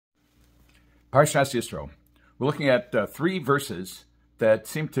Parshas Yisro. We're looking at 3 verses that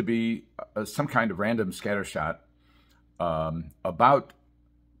seem to be some kind of random scattershot about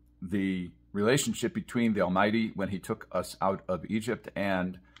the relationship between the Almighty when He took us out of Egypt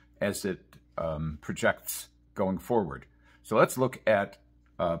and as it projects going forward. So let's look at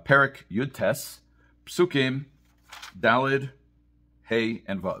Perek Yud Tes, Psukim, Dalid, Hey,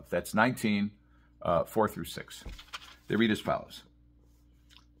 and Vav. That's 19, 4 through 6. They read as follows.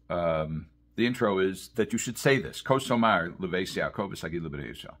 The intro is that you should say this. Kosomar leveis Yaakov esagi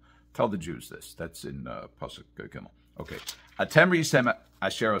lebnei Yisrael. Tell the Jews this. That's in Pasuk Gimel. Okay. Atem risem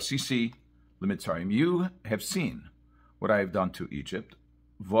asher osisi lemitzarim. You have seen what I have done to Egypt.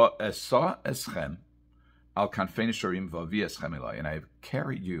 Va'esa eschem al kanfei nesharim va'vi eschem elai. And I have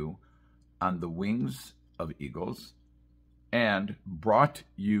carried you on the wings of eagles and brought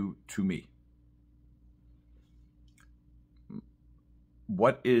you to me.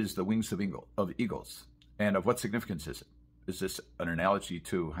 What is the wings of eagles? And of what significance is it? Is this an analogy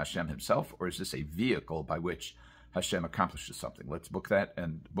to Hashem himself, or is this a vehicle by which Hashem accomplishes something? Let's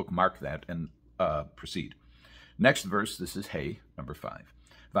bookmark that and proceed. Next verse, this is Hey, number 5.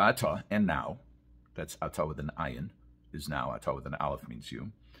 Va'ata, and now, that's ata with an ayin, is now, ata with an aleph means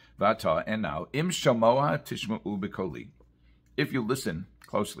you. Va'ata, and now, im shamoa tishma'u b'koli. If you listen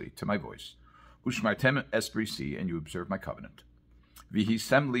closely to my voice, ushmartem es brisi, and you observe my covenant.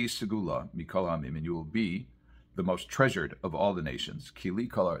 V'hisem li segula mikol ha'amim, and you will be the most treasured of all the nations. Ki li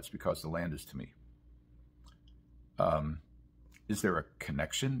kol ha'aretz, because the land is to me. Is there a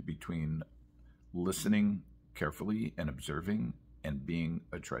connection between listening carefully and observing and being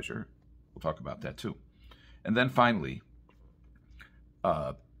a treasure? We'll talk about that too. And then finally,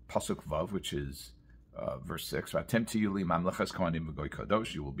 Pasuk Vav, which is verse 6. V'atem tiyu li mamlechas kohanim v'goy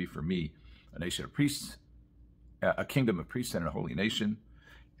kadosh. You will be for me a nation of priests, a kingdom of priests and a holy nation.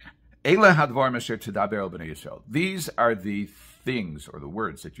 These are the things or the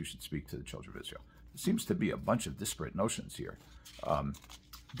words that you should speak to the children of Israel. There seems to be a bunch of disparate notions here.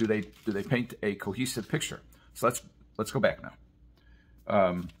 Do they paint a cohesive picture? So let's go back now.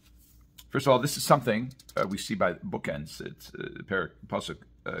 First of all, this is something we see by bookends. It's Pasuk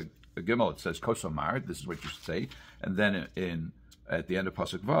Gimel. It says Kosomar. This is what you should say, and then at the end of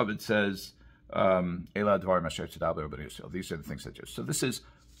Pasuk Vav it says. These are the things that so this is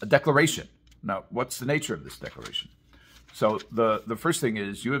a declaration. Now, what's the nature of this declaration? So the first thing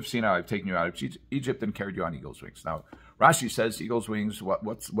is, you have seen how I've taken you out of Egypt and carried you on eagle's wings. Now, Rashi says eagle's wings,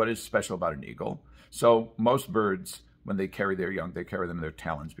 what is special about an eagle? So most birds, when they carry their young, they carry them in their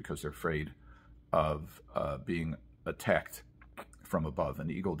talons because they're afraid of being attacked from above.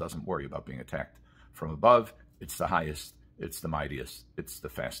 An eagle doesn't worry about being attacked from above. It's the highest, it's the mightiest, it's the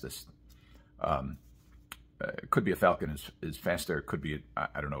fastest. It could be a falcon is faster. It could be,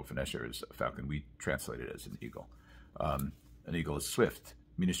 I don't know if an esher is a falcon. We translate it as an eagle. An eagle is swift.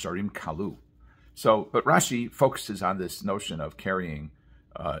 Minisharim kalu. So, but Rashi focuses on this notion of carrying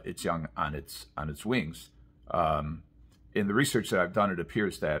its young on its wings. In the research that I've done, it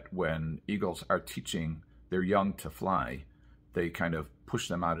appears that when eagles are teaching their young to fly, they kind of push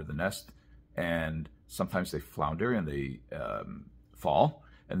them out of the nest, and sometimes they flounder and they fall.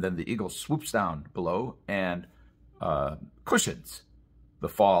 And then the eagle swoops down below and cushions the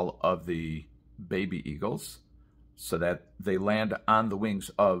fall of the baby eagles so that they land on the wings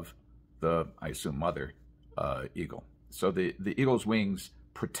of the, I assume, mother eagle. So the eagle's wings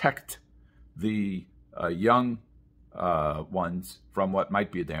protect the young ones from what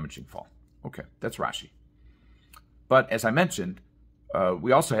might be a damaging fall. Okay, that's Rashi. But as I mentioned,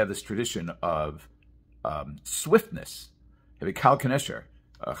 we also have this tradition of swiftness. Kal Kanesher.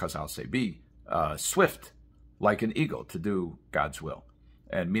 Chazal say, be swift like an eagle to do God's will.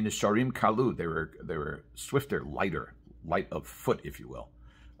 And Minisharim Kalu, they were swifter, light of foot, if you will.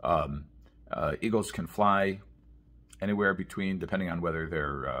 Eagles can fly anywhere between, depending on whether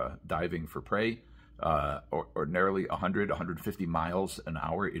they're diving for prey, ordinarily 100, 150 miles an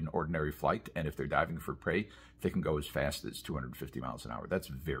hour in ordinary flight. And if they're diving for prey, they can go as fast as 250 miles an hour. That's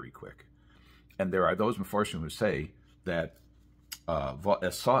very quick. And there are those Meforshim who say that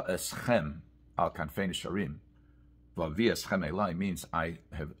Va'esa eschem al kanfei nesharim va'vi eschem elai means I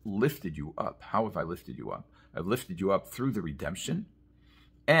have lifted you up. How have I lifted you up? I've lifted you up through the redemption,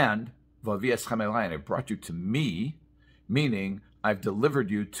 and va'vi eschem elai, and I brought you to me, meaning I've delivered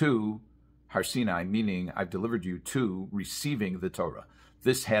you to Har Sinai, meaning I've delivered you to receiving the Torah.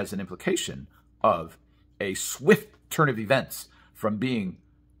 This has an implication of a swift turn of events from being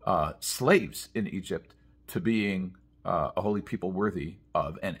slaves in Egypt to being a holy people worthy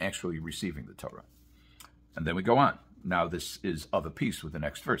of and actually receiving the Torah. And then we go on. now this is of a piece with the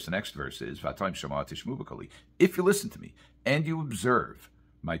next verse. The next verse is, V'atam shama tishmu b'koli. If you listen to me and you observe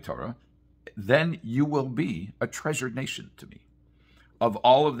my Torah, then you will be a treasured nation to me. Of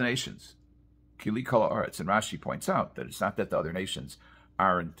all of the nations, Kili kol haaretz. And Rashi points out that it's not that the other nations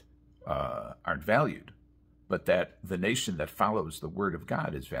aren't valued, but that the nation that follows the word of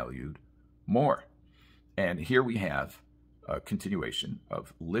God is valued more. And here we have a continuation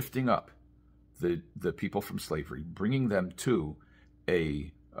of lifting up the people from slavery, bringing them to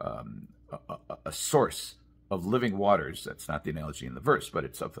a source of living waters. That's not the analogy in the verse, but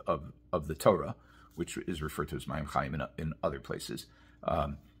it's of the Torah, which is referred to as Mayim Chaim in other places.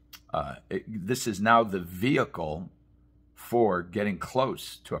 This is now the vehicle for getting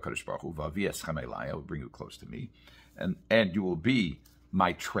close to HaKadosh Baruch Hu. V'avias chamelai, I will bring you close to me, and you will be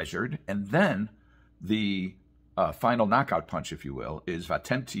my treasured. And then the final knockout punch, if you will, is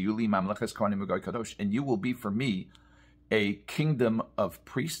Vatem tiyuli mamleches kohanim v'goy kadosh, and you will be for me a kingdom of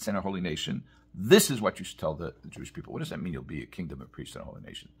priests and a holy nation. This is what you should tell the Jewish people. What does that mean? You'll be a kingdom of priests and a holy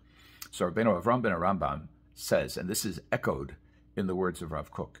nation. So Rabbeinu Avraham ben Rambam says, and this is echoed in the words of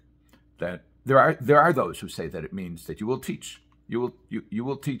Rav Kook, that there are those who say that it means that you will teach, you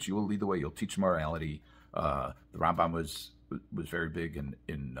will teach, you will lead the way, you'll teach morality. The Rambam was very big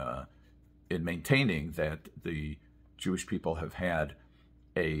in maintaining that the Jewish people have had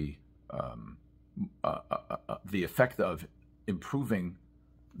the effect of improving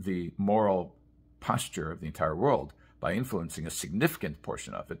the moral posture of the entire world by influencing a significant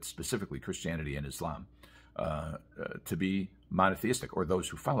portion of it, specifically Christianity and Islam, to be monotheistic, or those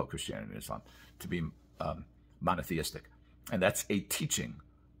who follow Christianity and Islam to be monotheistic. And that's a teaching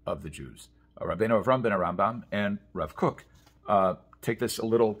of the Jews. Rabbeinu Avraham ben Rambam and Rav Kook take this a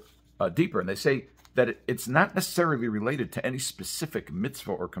little deeper, and they say that it's not necessarily related to any specific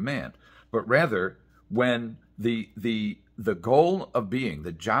mitzvah or command, but rather when the goal of being,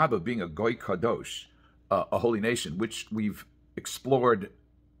 the job of being a goy kadosh, a holy nation, which we've explored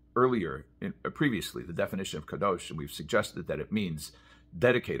earlier, previously, the definition of kadosh, and we've suggested that it means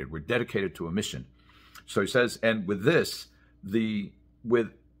dedicated. We're dedicated to a mission. So he says, and with this, with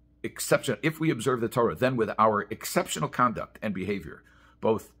exception, if we observe the Torah, then with our exceptional conduct and behavior,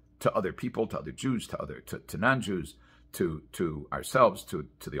 both to other people, to other Jews, to non-Jews, to ourselves, to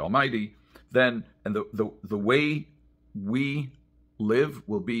the Almighty, then, and the way we live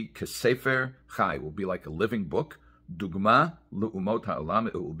will be kesefer chai, will be like a living book, dugma lu'umot ha'olam,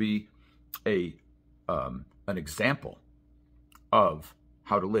 it will be an example of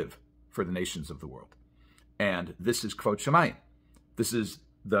how to live for the nations of the world. And this is kvod shemayim. This is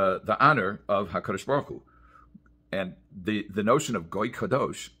the honor of HaKadosh Baruch Hu. And the notion of goy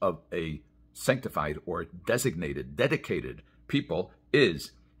kadosh, of a sanctified or designated, dedicated people,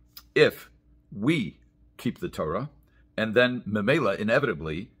 is if we keep the Torah, and then memela,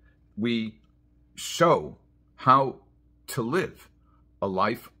 inevitably, we show how to live a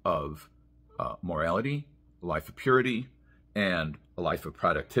life of morality, a life of purity, and a life of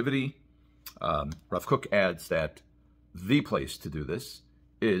productivity. Rav Kook adds that the place to do this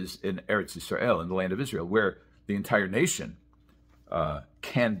is in Eretz Yisrael, in the land of Israel, where the entire nation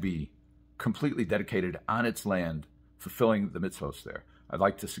can be completely dedicated on its land, fulfilling the mitzvos there. I'd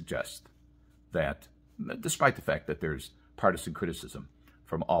like to suggest that, despite the fact that there's partisan criticism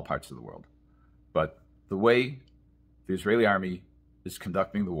from all parts of the world, but the way the Israeli army is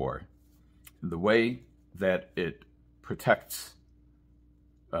conducting the war, the way that it protects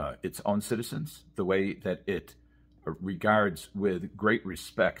its own citizens, the way that it regards with great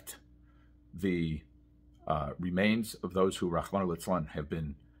respect the remains of those who, Rachmana litzlan, have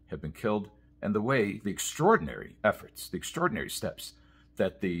been killed, and the way, the extraordinary efforts, the extraordinary steps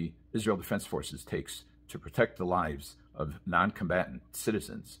that the Israel Defense Forces takes to protect the lives of non-combatant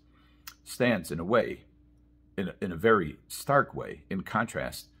citizens, stands in a way, in a very stark way, in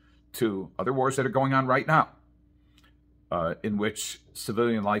contrast to other wars that are going on right now, in which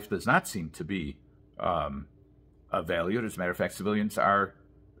civilian life does not seem to be valued. As a matter of fact, civilians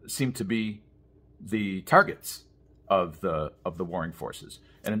seem to be the targets of the warring forces.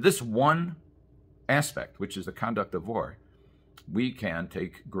 And in this one aspect, which is the conduct of war, we can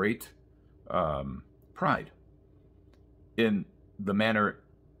take great pride in the manner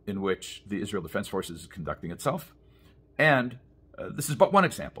in which the Israel Defense Forces is conducting itself. And this is but one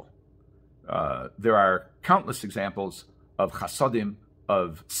example. There are countless examples of chasadim,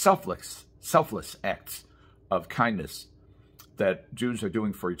 of selfless acts of kindness that Jews are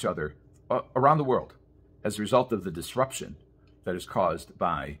doing for each other around the world as a result of the disruption that is caused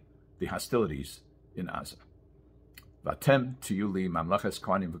by the hostilities in Gaza. Vatem tiyuli mamleches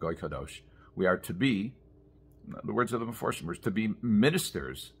kohanim v'goy kadosh. We are to be The words of the Meforshim were to be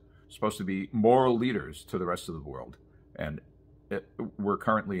ministers, supposed to be moral leaders to the rest of the world. And we're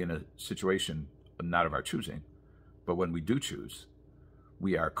currently in a situation not of our choosing, but when we do choose,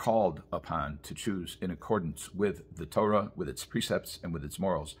 we are called upon to choose in accordance with the Torah, with its precepts, and with its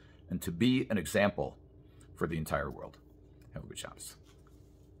morals, and to be an example for the entire world. Have a good Shabbos.